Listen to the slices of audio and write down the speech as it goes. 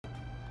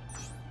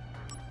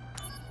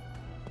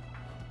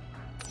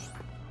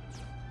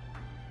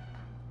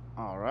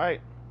Alright.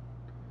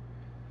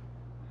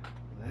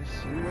 Let's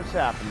see what's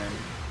happening.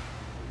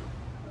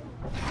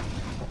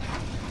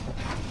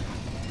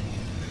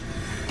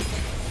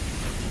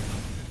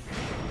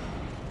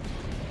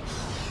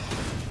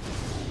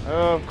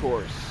 Of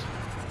course.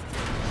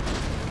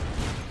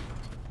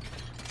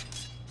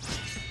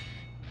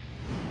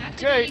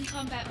 Activating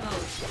combat mode.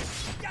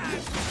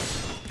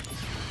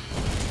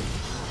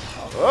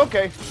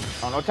 Okay.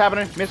 I don't know what's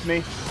happening. Miss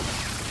me.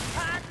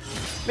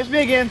 Miss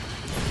me again.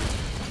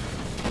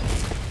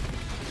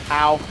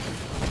 Ow.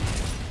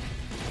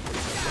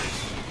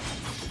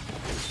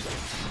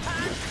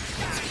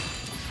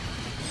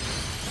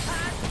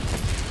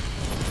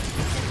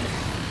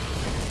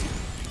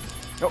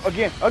 No,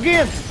 again.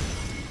 Again!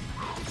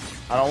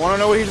 I don't want to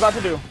know what he's about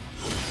to do.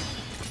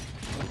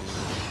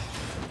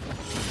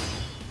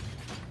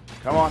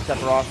 Come on,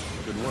 Sephiroth.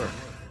 Good work,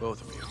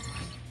 both of you.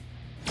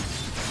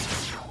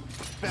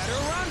 Better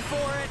run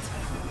for it!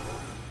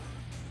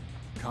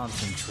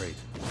 Concentrate.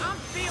 I'm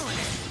feeling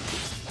it!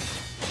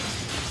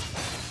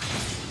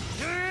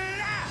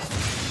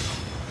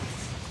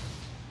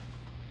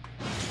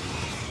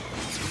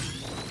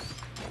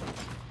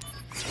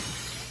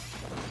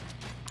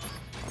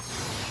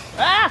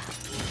 Ah!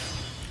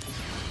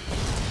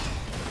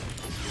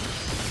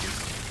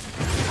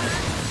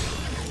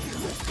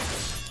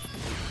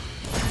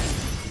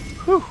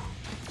 Whew.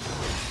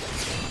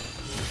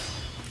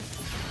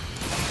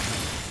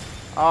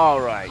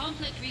 All right.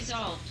 Conflict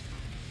resolved.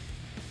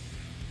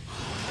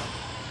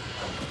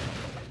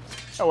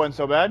 That wasn't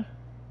so bad.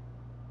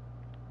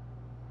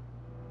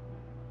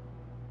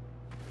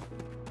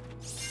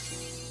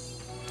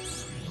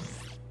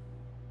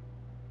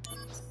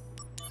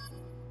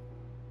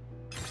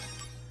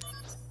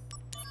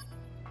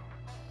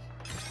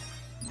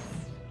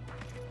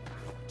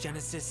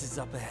 Genesis is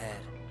up ahead.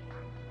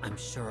 I'm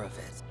sure of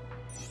it.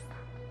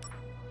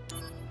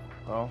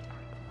 Well,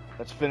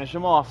 let's finish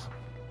him off.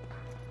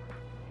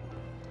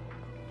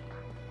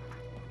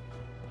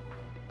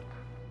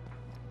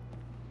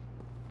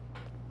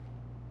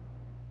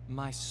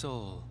 My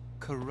soul,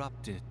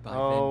 corrupted by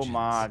Oh vengeance,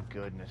 my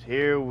goodness.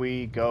 Here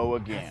we go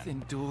hath again.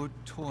 endured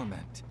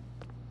torment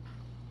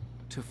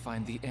to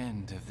find the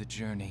end of the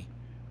journey.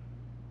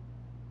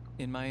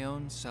 In my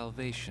own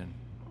salvation,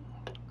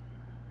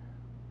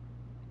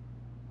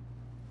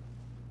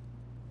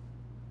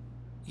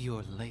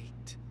 you're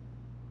late.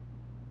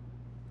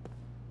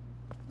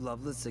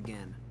 Loveless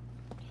again.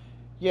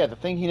 Yeah, the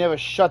thing he never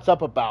shuts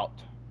up about.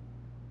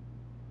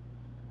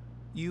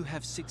 You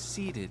have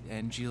succeeded,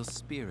 Angeal's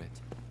spirit,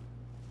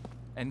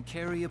 and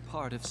carry a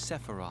part of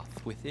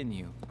Sephiroth within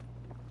you.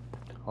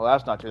 Well,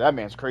 that's not true. That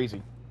man's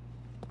crazy.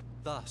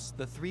 Thus,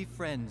 the three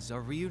friends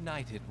are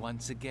reunited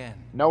once again,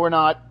 No, we're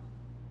not.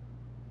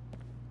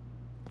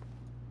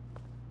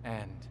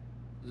 and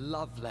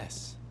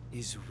Loveless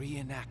is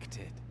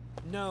reenacted.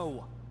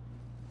 No!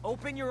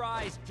 Open your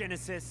eyes,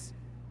 Genesis!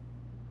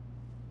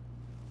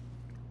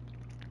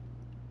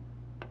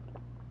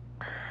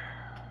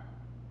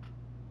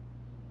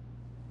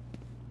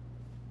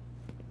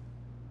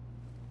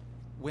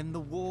 When the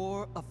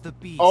war of the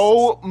beasts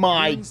Oh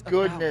my brings about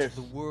goodness.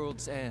 the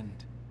world's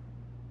end,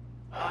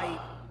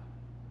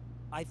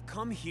 I've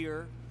come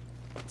here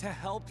to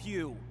help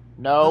you.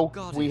 No,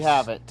 the we goddess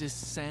haven't.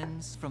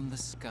 descends from the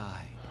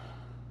sky.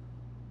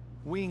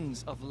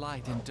 Wings of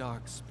light and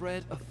dark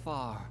spread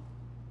afar.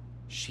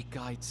 She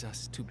guides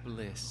us to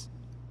bliss,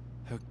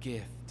 her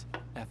gift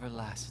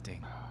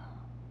everlasting.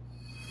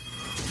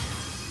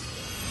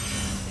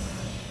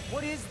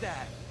 What is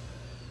that?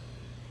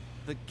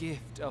 The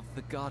gift of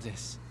the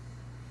goddess.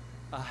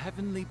 A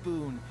heavenly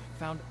boon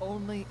found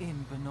only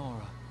in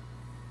Benora.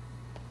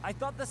 I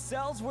thought the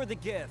cells were the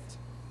gift.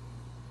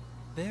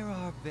 There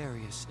are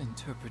various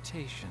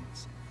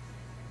interpretations.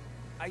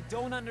 I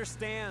don't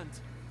understand.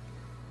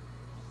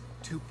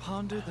 To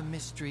ponder the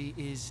mystery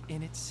is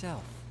in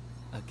itself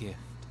a gift.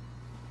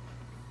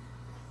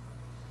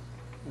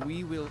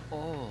 We will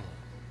all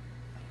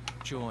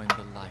join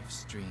the life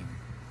stream.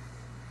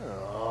 You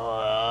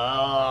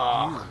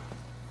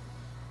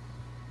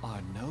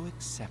are no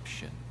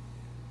exception.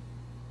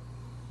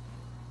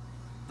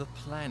 The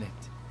planet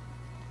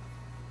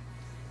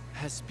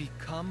has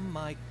become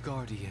my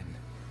guardian.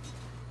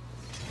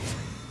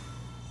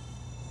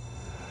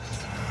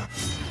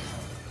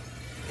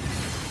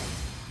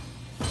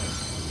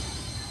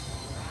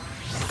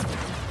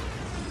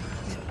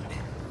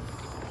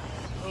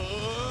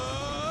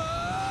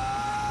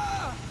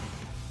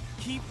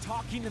 Keep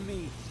talking to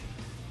me.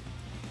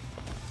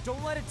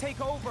 Don't let it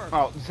take over.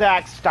 Oh,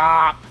 Zack,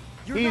 stop.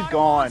 You're He's not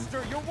gone. A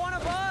monster. You're one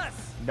of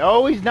us.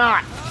 No, he's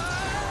not.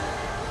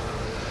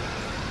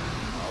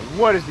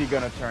 What is he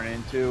gonna turn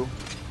into?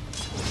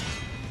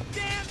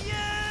 Damn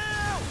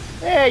you!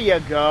 There you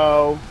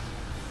go.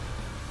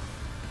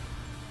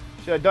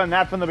 Should have done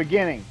that from the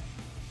beginning.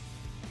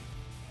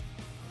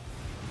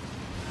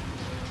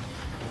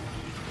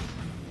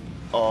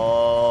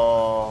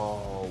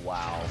 Oh,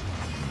 wow.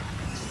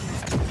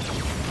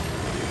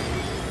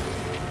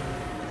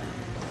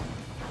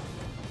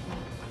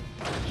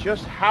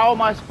 Just how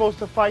am I supposed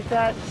to fight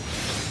that?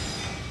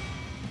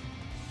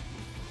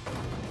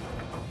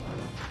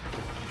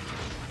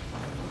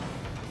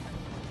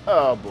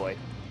 Oh boy.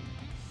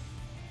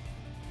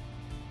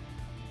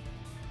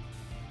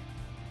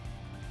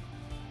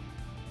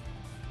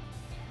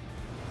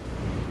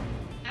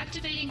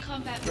 Activating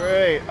combat mode.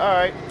 Great,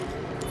 alright.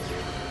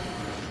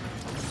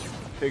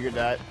 Figured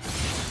that.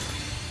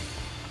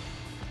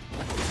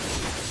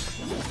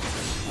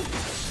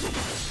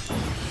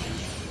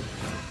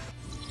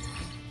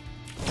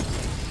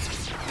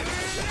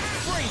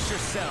 Brace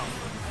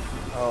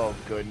yourself. Oh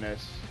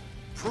goodness.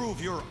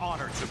 Prove your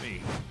honor to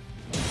me.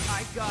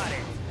 I got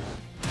it.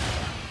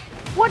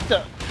 What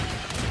the?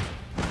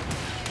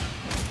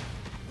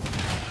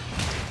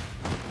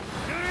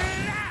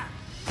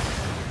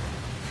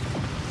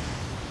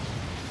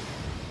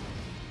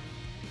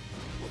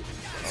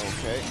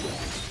 Okay.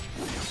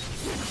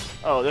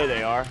 Oh, there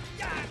they are.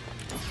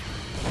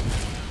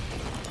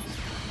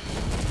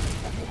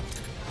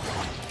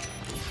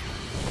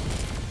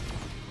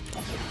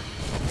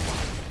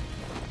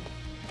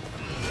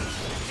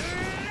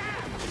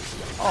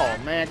 Oh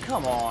man,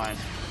 come on.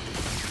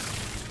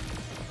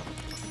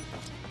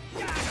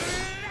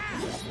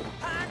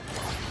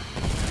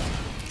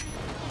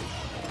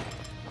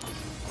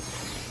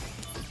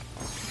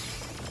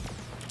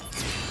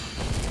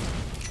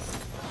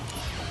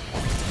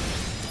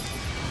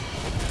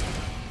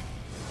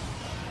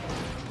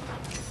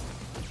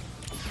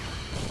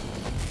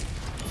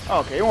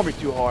 Okay, it won't be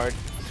too hard.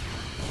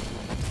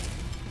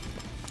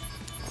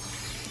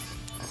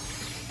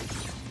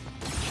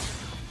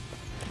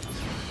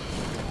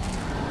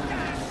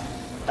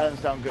 That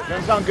doesn't sound good.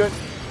 Doesn't sound good.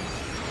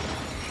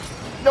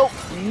 Nope.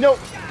 Nope.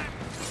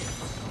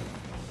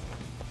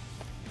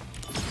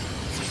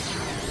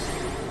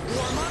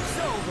 Warm-up's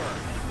over.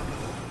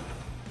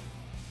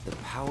 The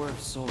power of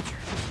soldier.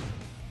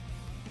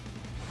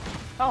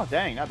 Oh,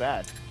 dang, not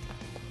bad.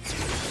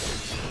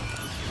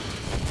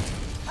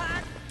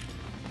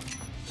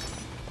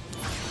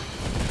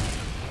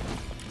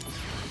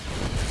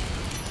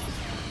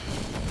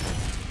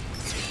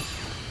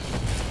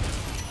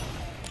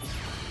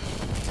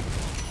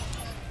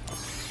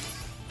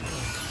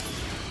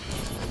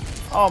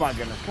 Oh my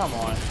goodness, come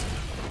on.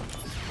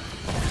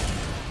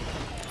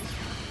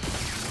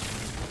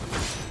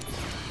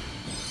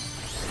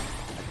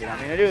 I did not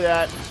mean to do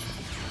that.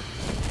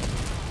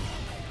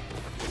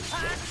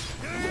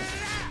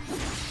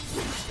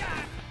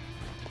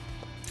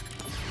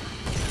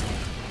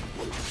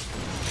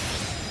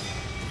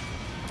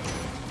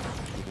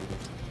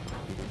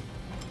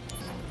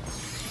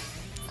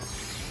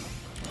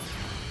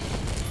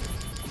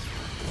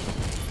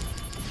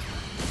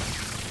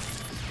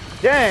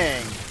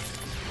 Dang!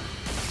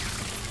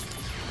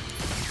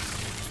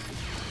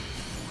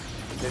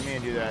 Didn't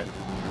mean to do that.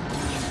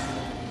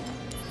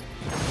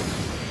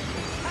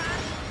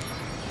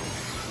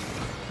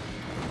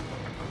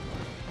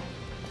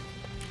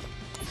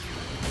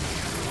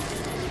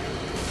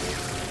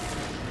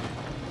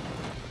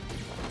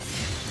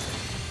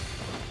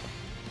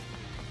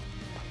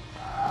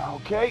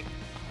 Okay.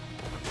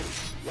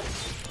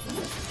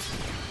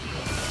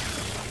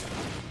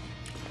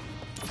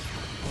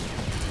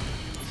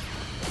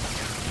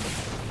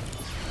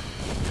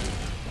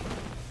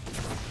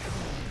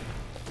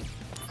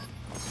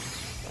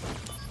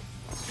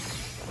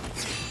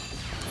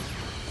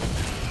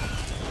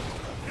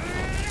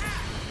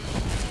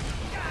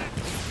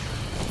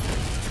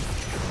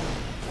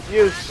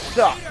 You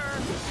suck.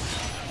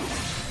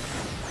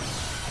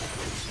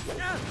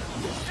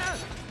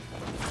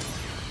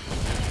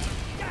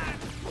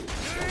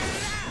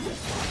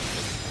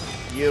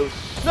 You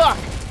suck.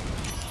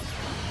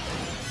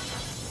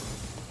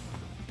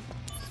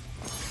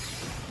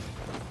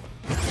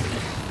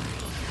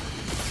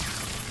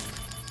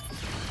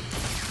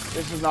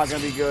 This is not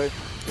gonna be good.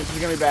 This is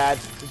gonna be bad.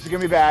 This is gonna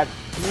be bad.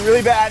 This is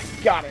really bad.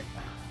 Got it.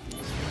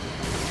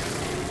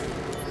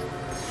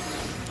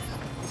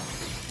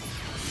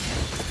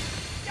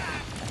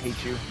 I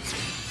hate you.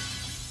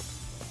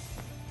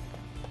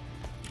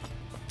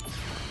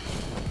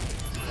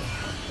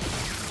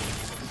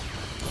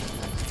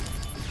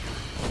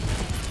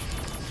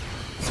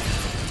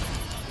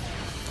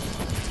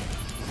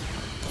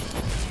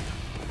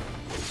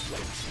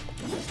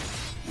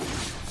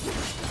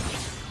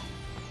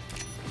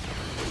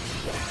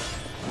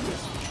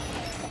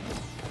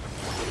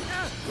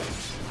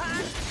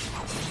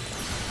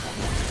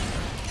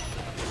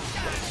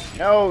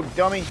 No,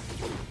 dummy.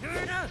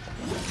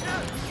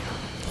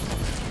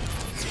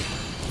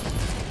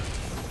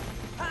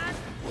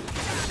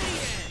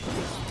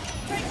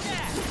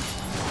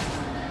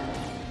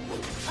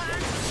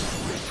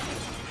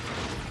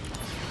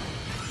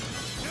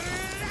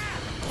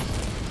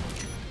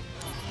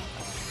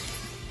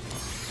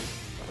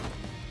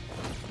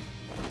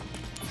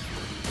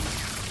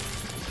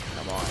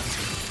 Come on.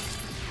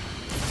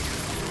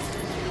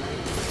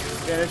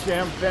 Finish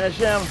him, finish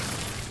him.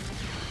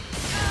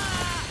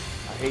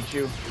 I hate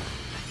you.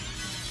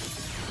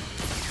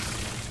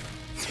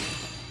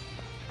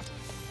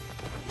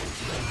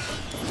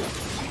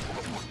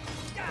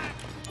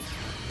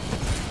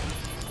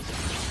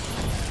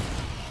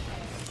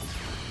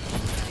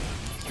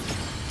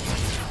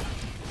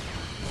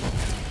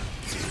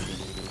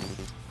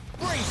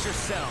 Brace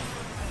yourself.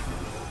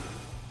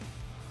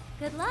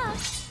 Good luck.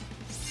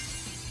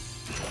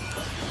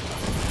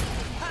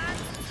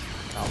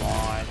 Come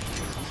on.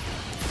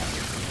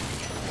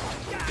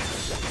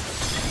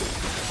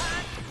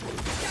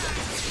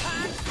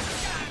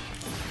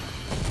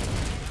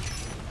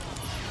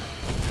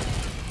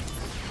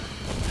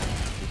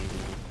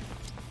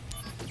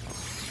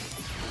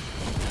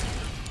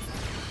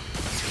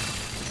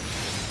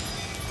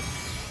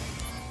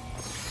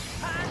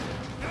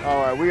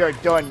 Alright, we are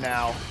done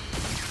now.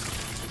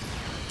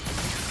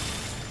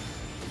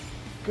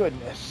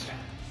 Goodness.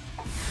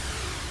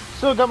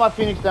 Still got my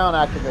Phoenix Down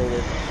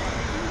activated.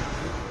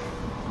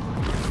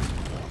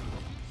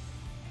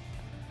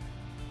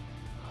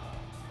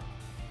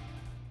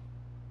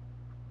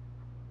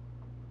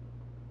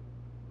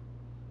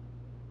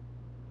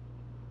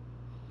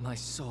 My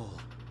soul,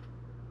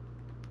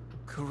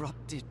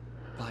 corrupted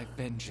by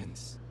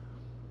vengeance,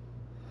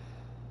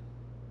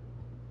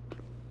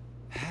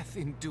 hath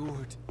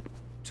endured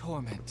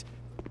torment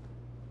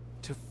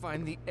to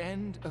find the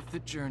end of the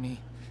journey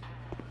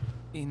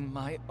in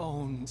my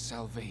own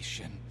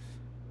salvation.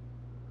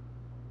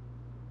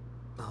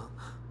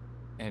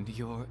 And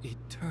your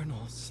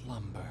eternal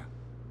slumber.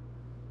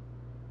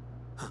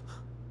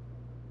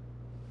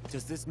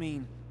 Does this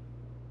mean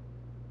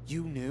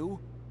you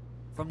knew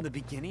from the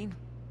beginning?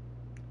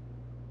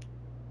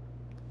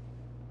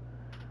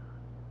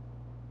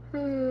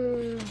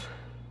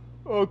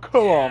 Oh,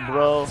 come on,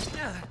 bro.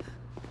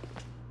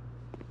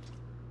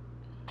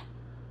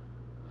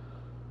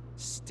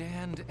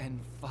 Stand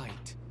and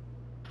fight,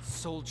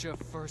 soldier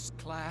first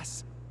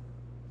class.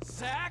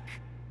 Zack?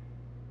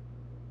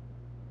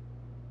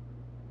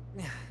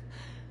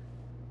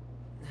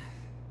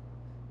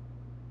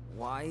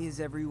 Why is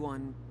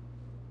everyone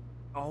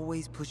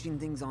always pushing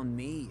things on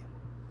me?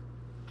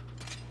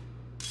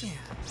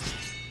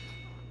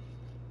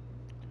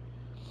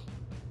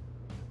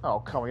 Oh,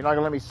 come on. You're not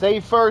gonna let me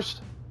save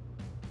first?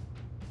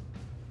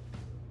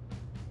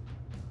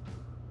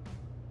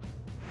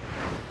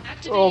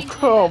 Oh, Activating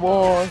come combat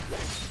on.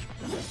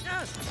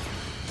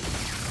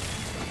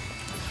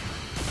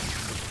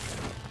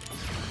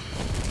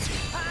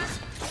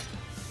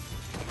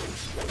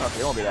 Okay,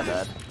 it won't be that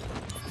bad.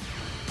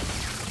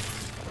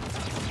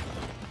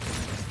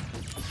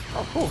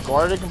 Oh, cool.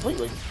 Guarded it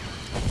completely.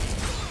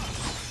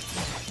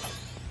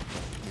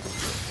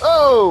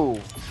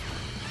 Oh!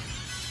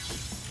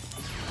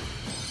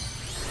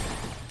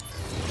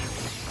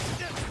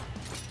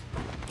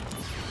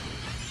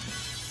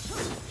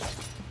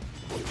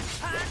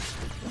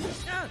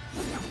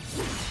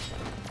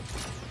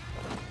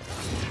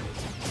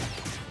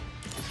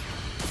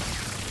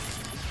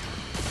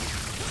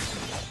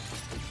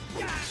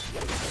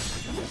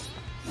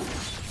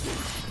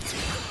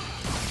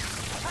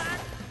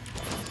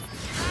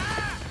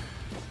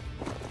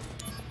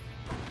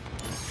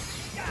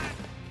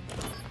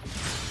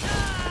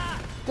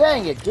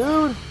 Dang it,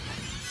 dude!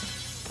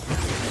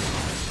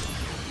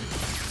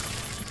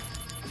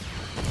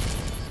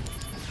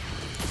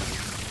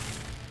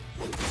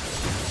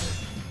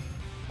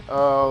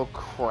 Oh,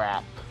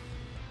 crap.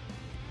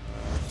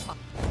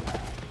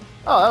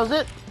 Oh, that was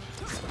it?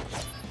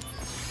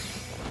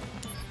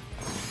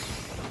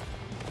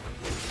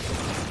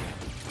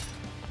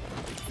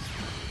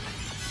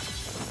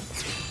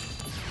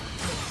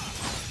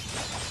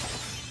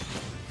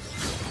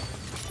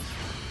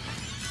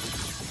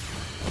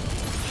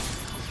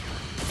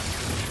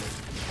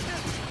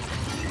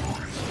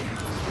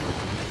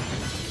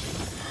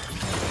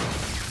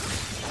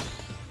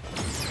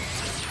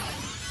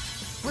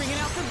 Bringing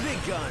out the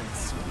big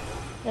guns.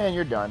 And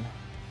you're done.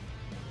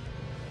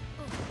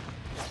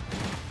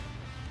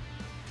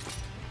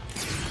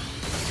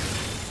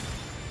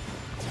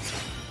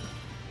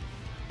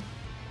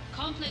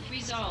 Conflict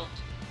resolved.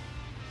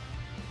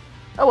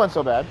 That wasn't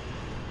so bad.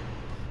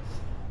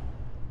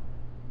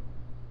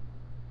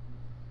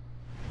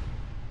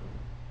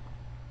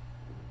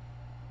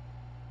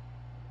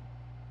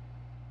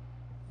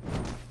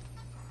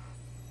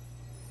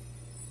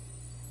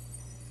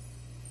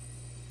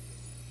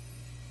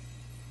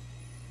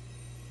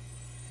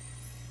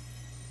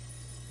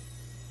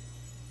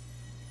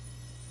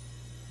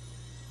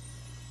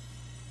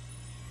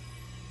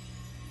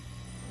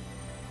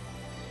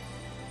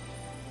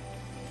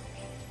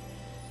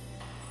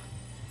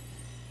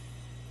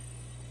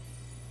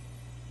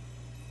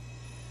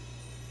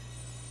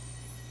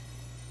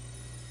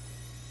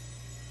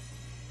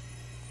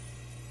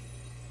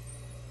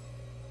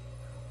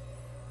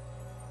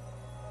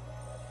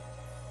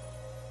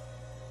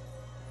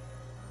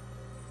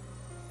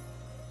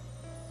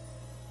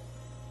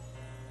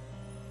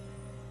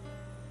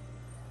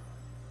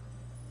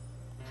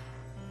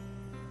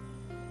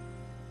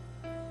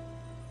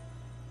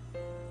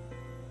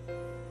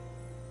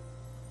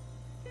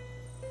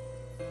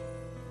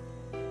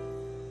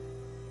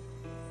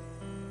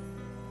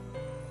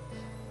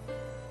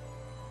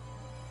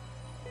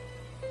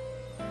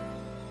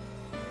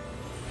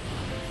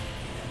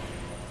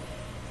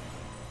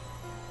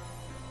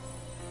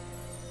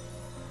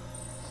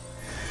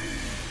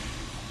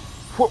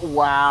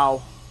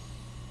 Wow.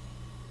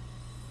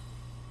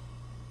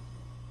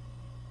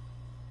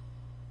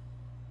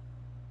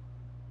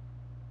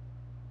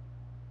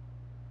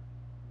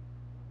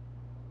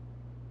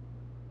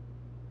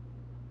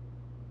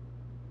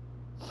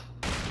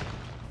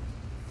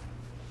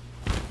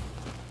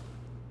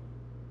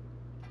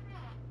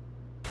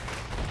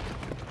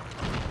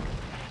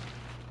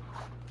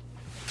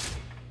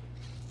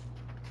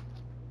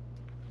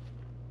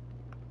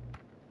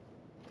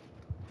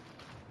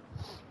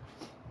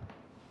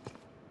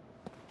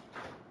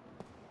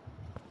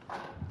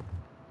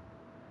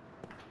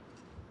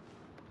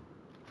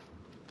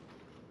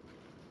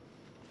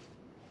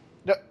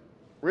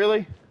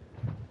 Really?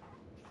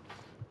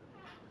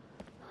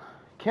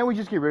 Can't we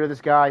just get rid of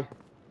this guy?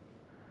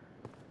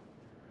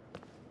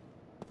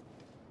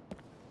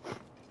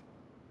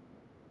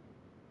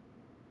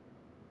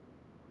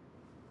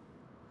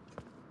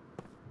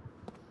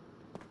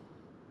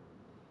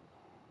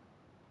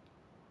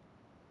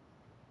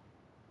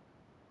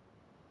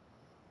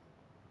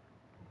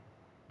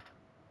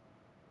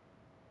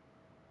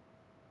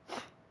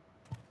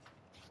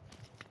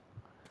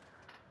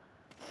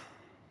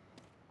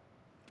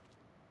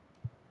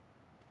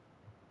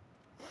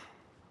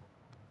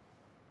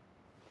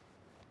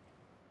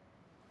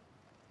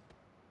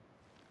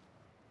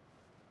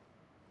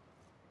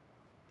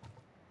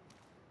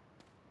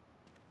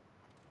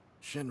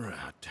 Shinra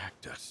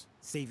attacked us.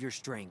 Save your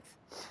strength.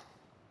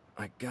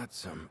 I got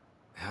some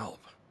help.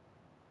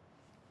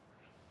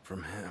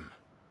 From him.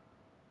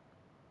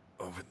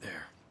 Over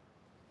there.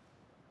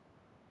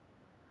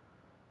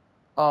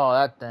 Oh,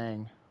 that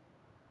thing.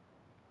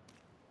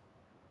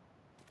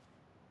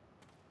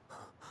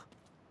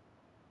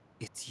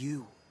 It's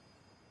you.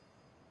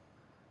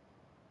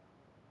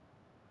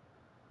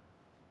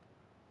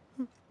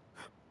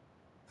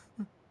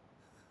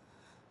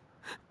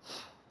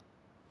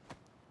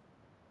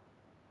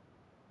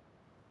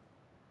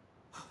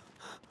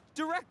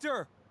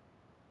 Director!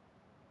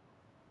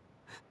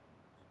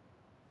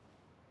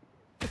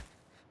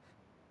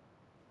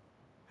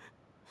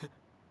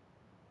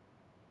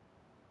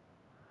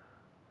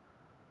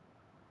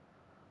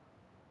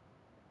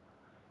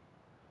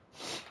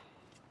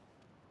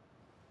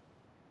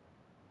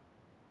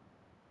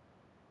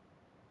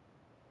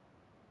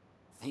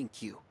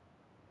 Thank you.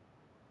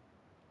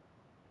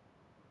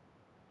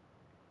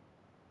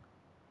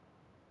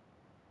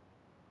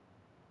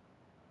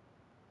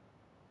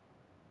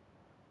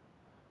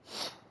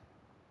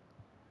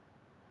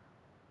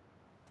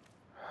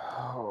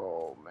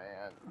 Oh,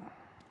 man.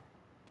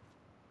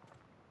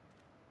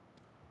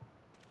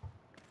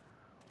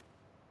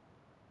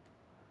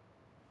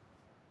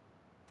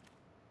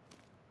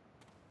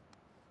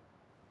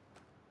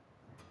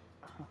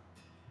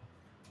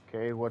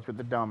 Okay, what's with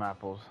the dumb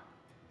apples?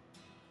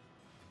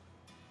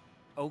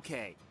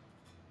 Okay,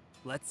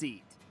 let's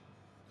eat.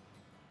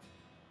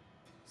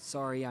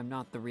 Sorry I'm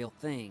not the real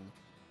thing,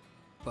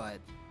 but...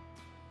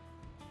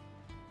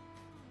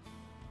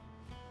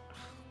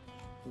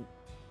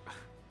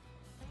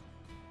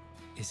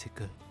 Is it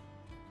good?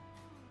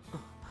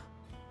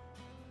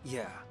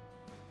 Yeah.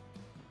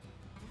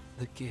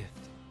 The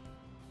gift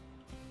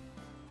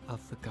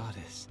of the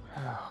goddess.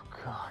 Oh,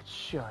 God,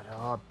 shut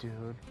up,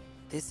 dude.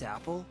 This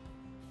apple?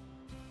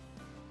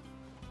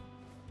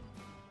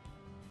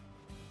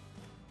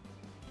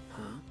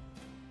 Huh?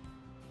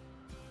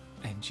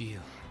 Angeal.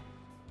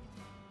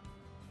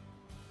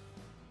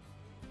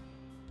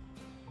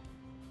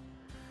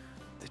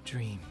 The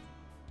dream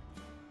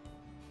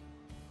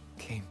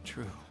came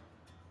true.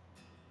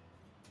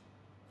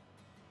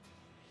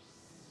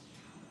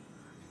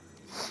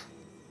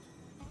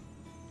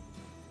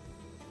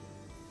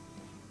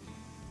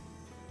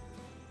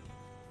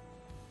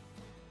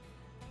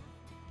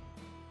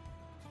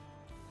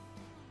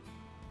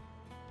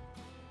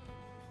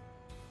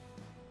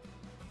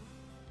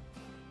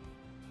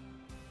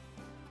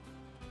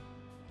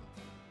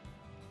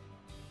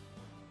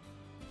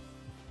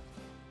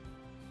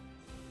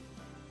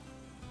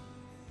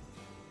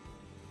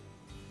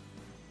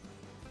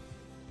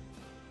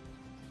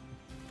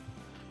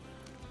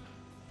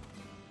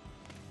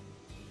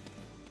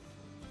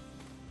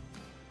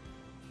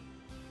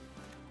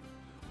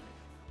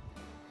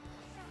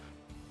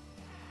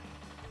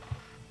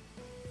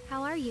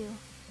 How are you?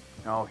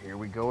 Oh, here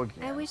we go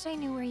again. I wish I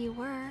knew where you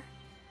were.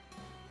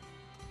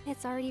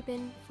 It's already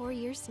been 4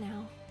 years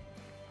now.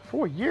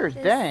 4 years,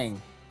 This dang.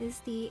 is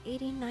the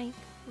 89th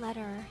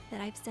letter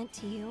that I've sent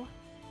to you.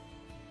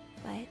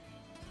 But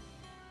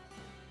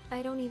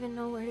I don't even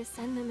know where to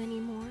send them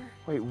anymore.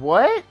 Wait,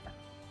 what?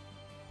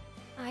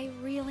 I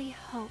really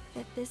hope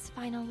that this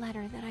final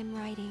letter that I'm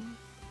writing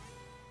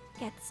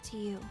gets to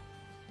you.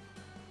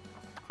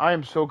 I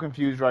am so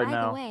confused right By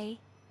now. the way,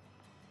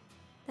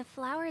 the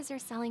flowers are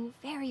selling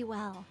very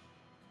well.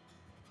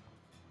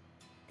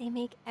 They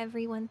make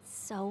everyone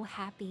so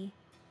happy.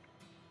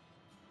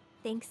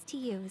 Thanks to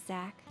you,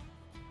 Zach.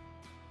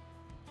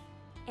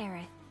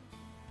 Aerith.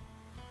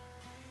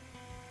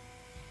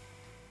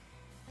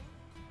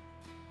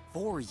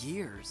 4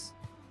 years?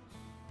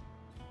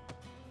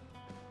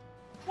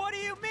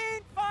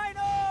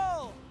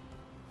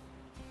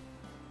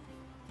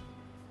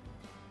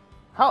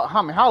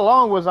 How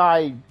long was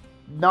I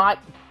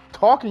not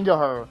talking to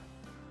her?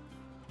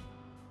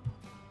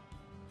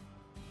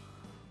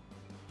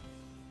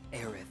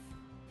 Aerith,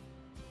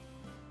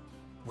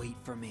 wait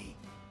for me.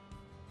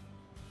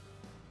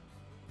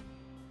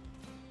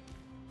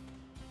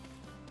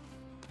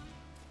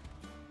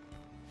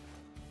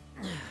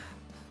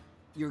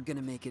 You're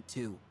gonna make it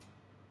too.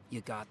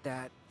 You got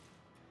that?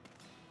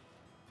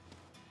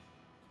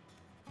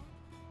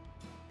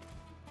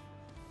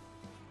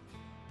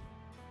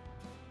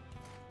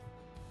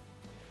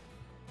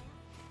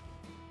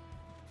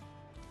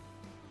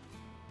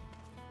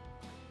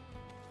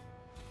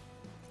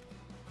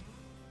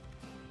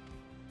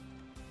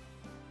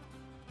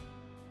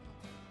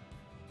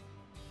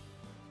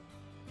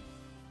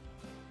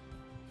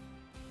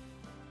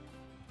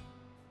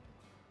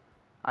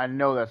 I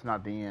know that's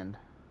not the end.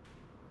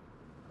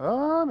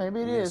 Oh,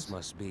 maybe it is. This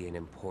must be an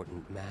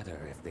important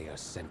matter if they are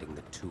sending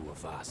the two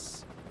of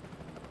us.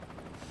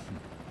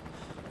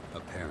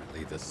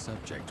 Apparently the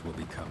subject will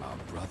become our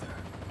brother.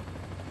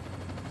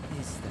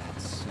 Is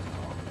that so?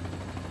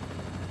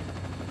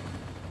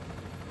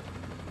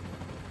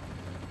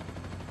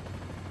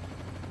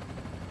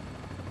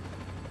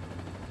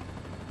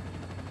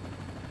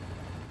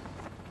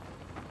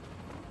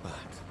 But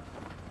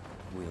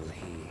will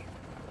he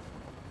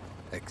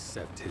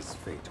Accept his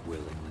fate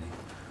willingly.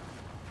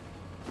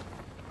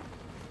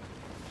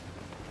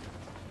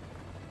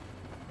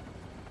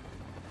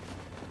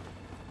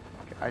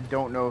 I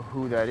don't know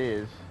who that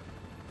is.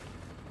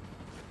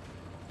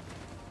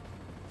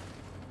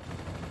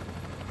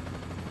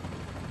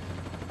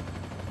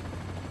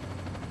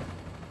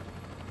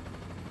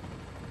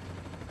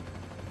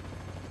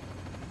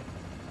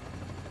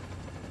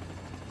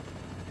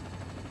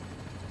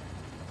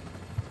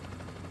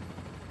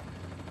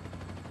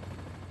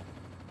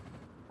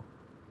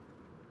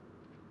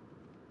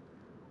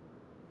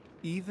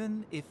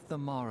 Even if the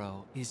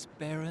morrow is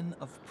barren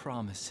of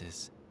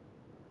promises,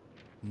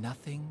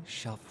 nothing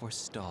shall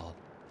forestall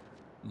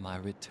my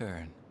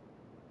return.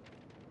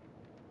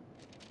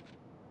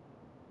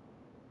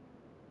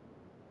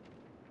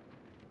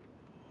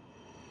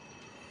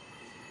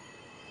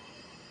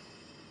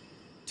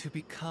 To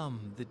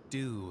become the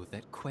dew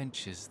that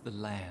quenches the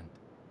land,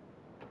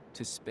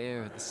 to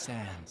spare the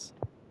sands,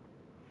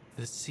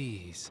 the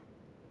seas,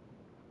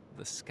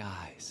 the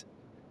skies,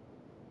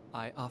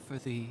 I offer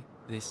thee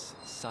this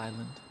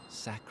silent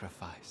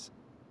sacrifice.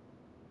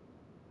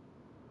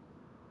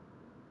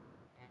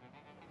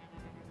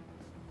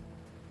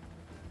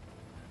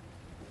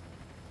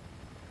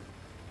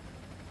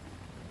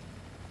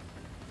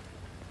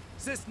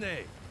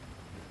 Cisne!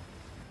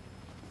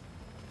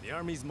 The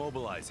army's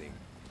mobilizing.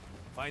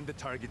 Find the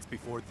targets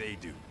before they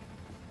do.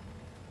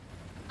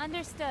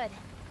 Understood.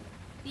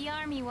 The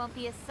army won't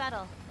be as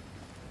subtle.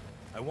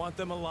 I want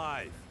them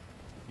alive.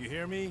 You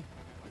hear me?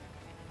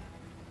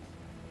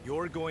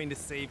 You're going to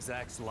save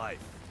Zack's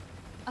life.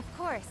 Of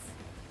course.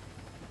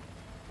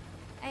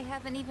 I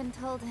haven't even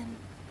told him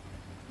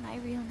my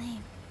real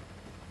name.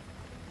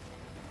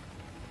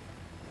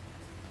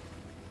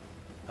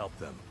 Help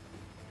them.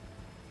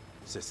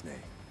 Cisne,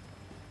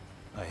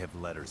 I have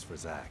letters for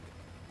Zack.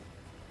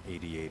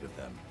 88 of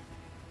them.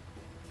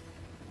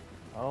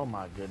 Oh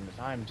my goodness,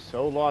 I'm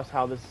so lost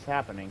how this is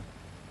happening.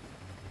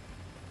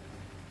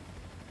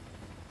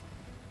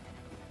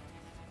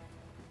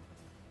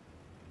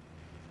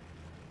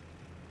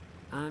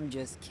 I'm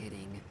just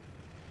kidding.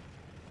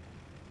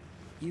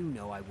 You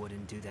know I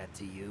wouldn't do that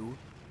to you.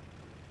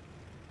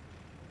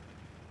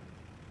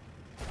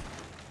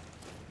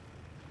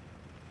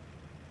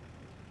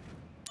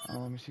 Oh,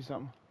 let me see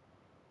something.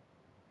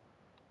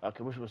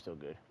 Okay, wish it was still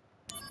good.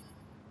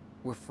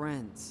 We're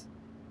friends,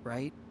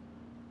 right?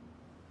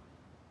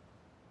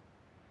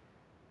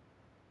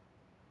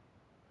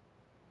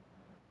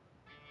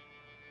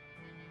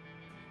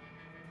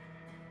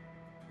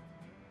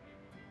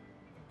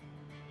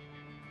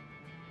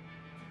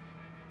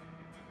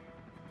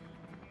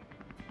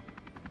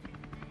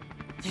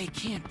 They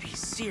can't be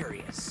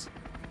serious.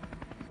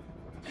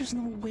 There's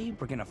no way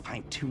we're gonna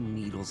find two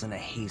needles in a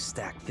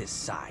haystack this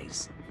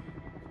size.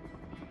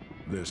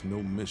 There's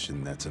no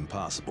mission that's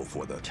impossible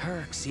for the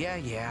Turks,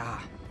 yeah.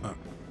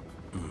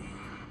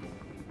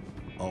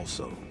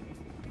 Also,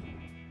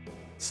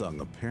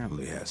 Sung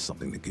apparently has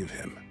something to give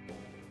him.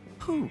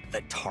 Who?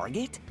 The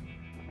target?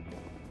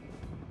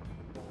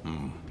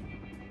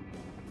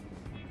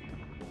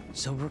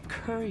 So we're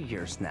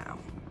couriers now.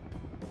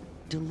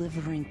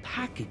 Delivering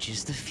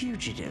packages to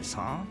fugitives,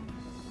 huh?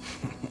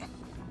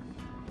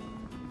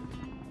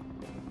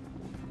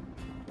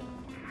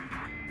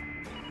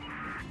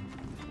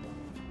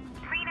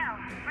 Reno,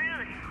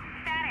 Bruce,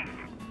 status.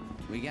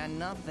 We got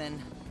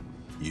nothing.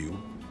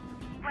 You?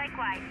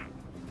 Likewise.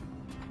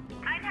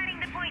 I'm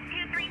heading to point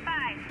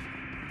 235.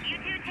 You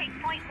two take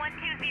point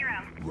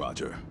 120.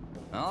 Roger.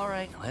 All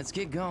right, let's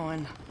get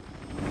going.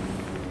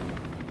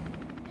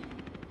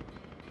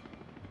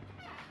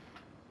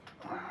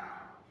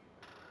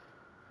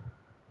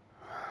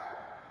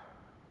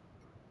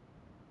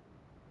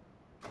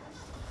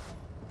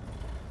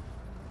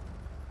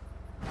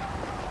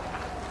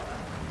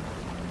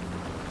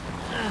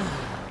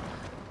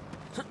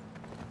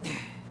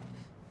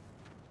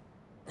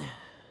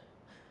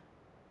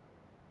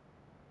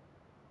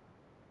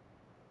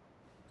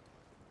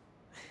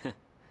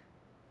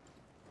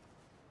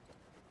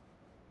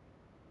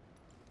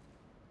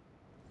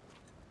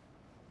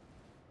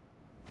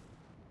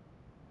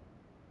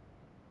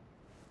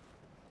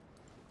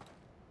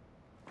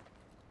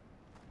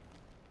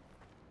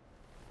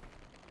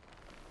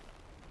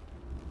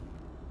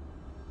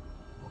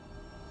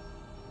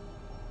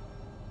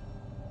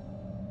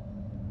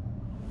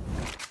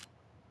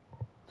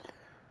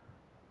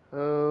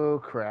 Oh,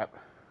 crap.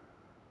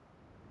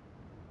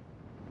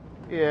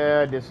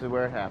 Yeah, this is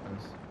where it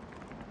happens.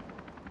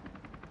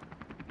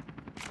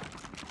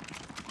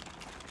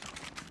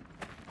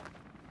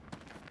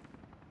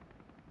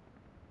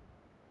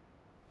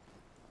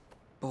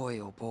 Boy,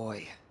 oh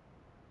boy.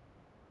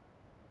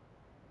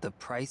 The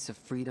price of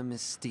freedom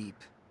is steep.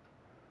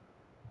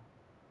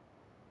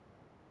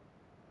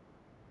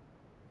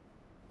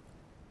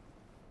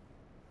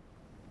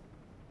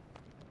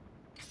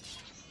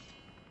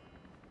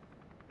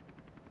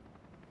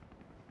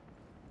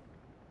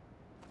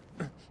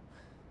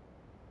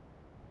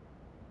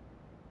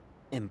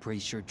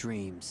 Embrace your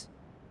dreams.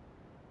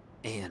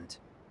 And,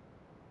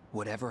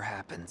 whatever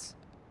happens,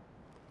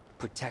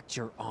 protect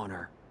your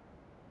honor.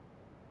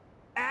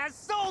 As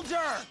soldier!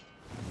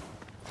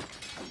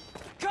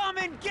 Come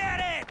and get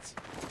it!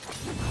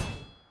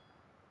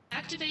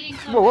 Activating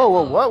Whoa, combat whoa,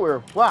 whoa,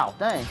 mode. what? Wow,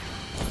 dang.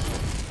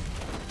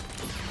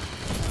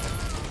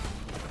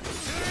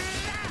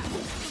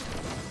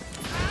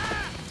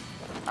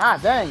 Ah,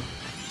 dang.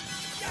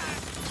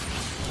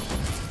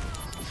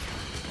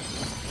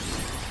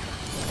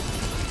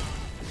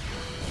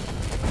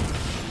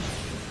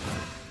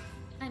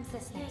 I'm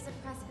Sis. Here's a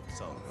present.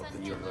 Some of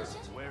the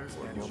journalists where's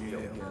energy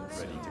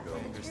ready to go.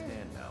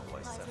 Understand now why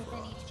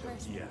Sephiroth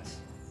chose yes.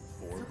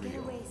 For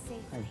real.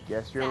 I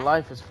guess your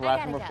life is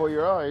flashing before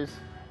your eyes.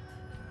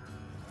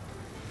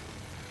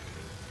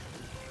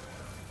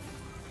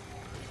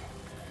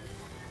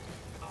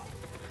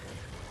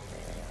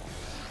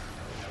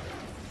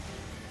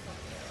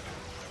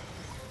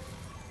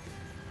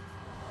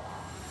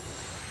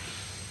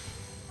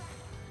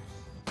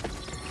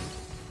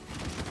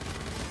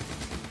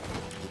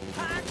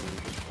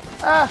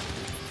 Ah!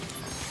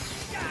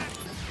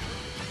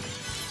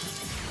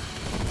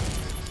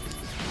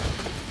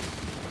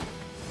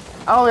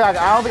 I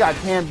don't think I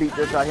can beat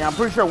this right here. I'm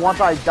pretty sure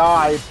once I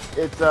die,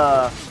 it's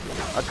a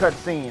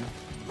cutscene.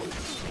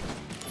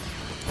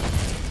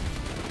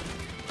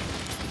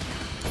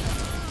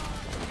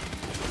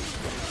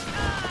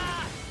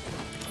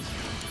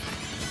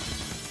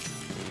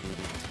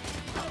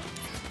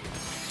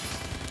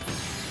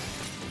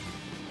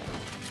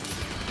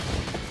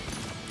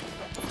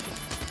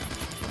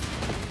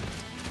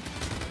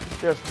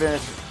 Just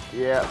finish.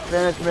 Yeah,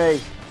 finish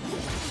me.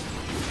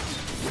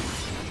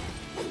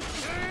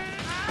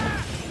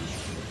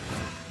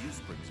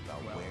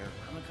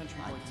 I'm a country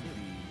boy too.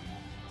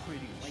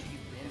 Pretty like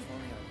you've been if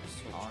only I was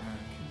so honor.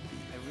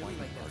 I really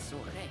like that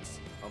sword. Thanks.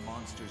 A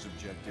monster's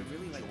objective. I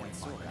really like that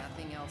sword.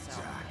 Nothing else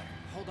out there.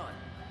 Hold on.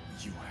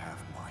 You have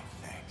my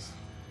thanks.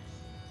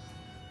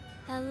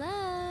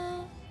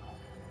 Hello?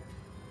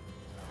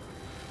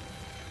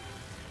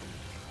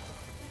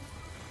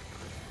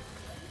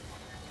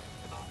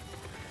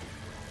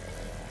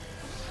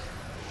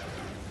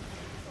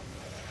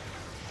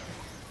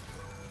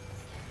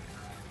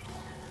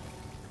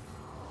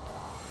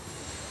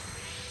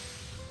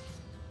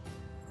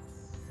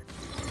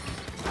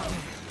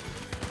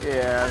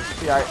 Yeah,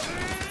 see,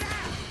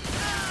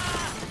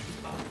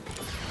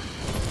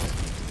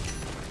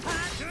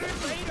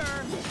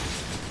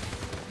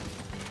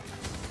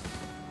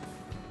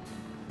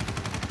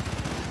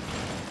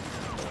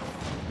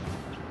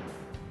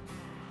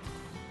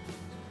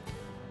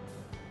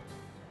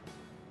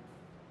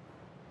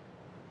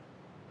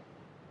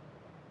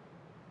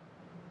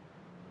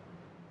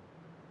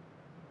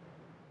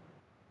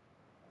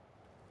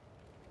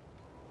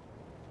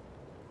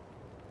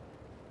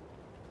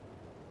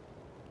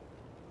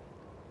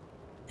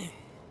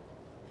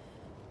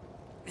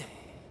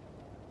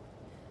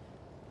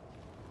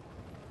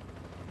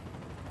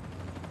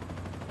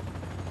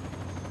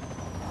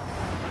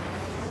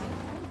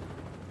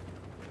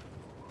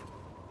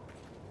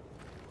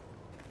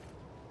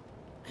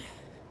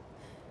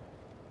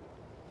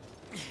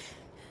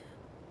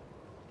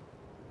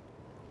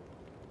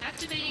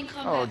 Activating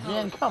Oh, combat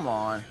Jen, mode. come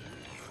on.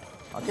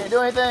 I can't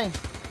do anything.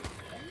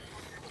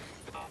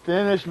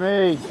 Finish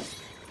me.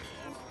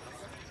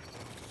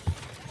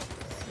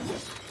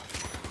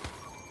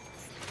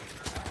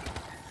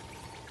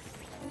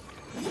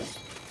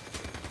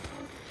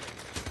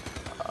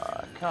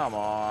 Come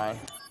on.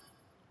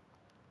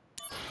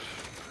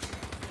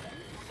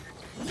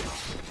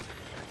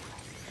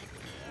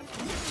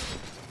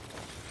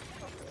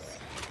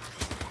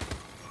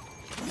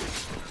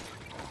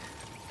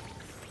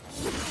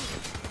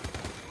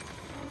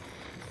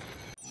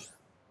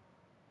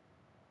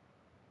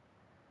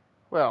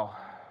 Well,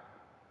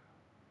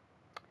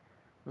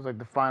 it was like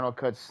the final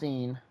cut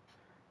scene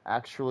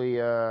actually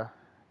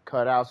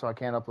cut out, so I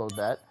can't upload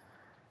that.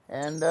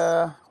 And,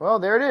 well,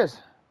 there it is.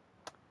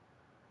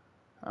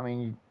 I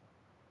mean,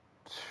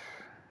 if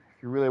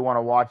you really want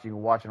to watch, you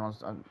can watch it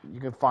on,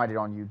 you can find it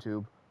on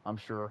YouTube, I'm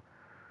sure.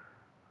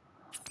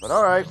 But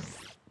alright.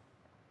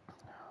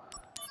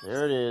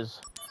 There it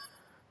is.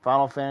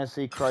 Final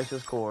Fantasy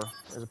Crisis Core.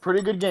 It's a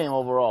pretty good game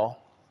overall.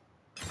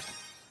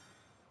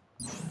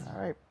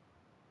 Alright.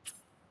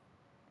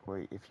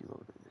 Wait, if you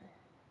load it.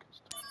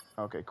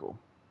 Okay, cool.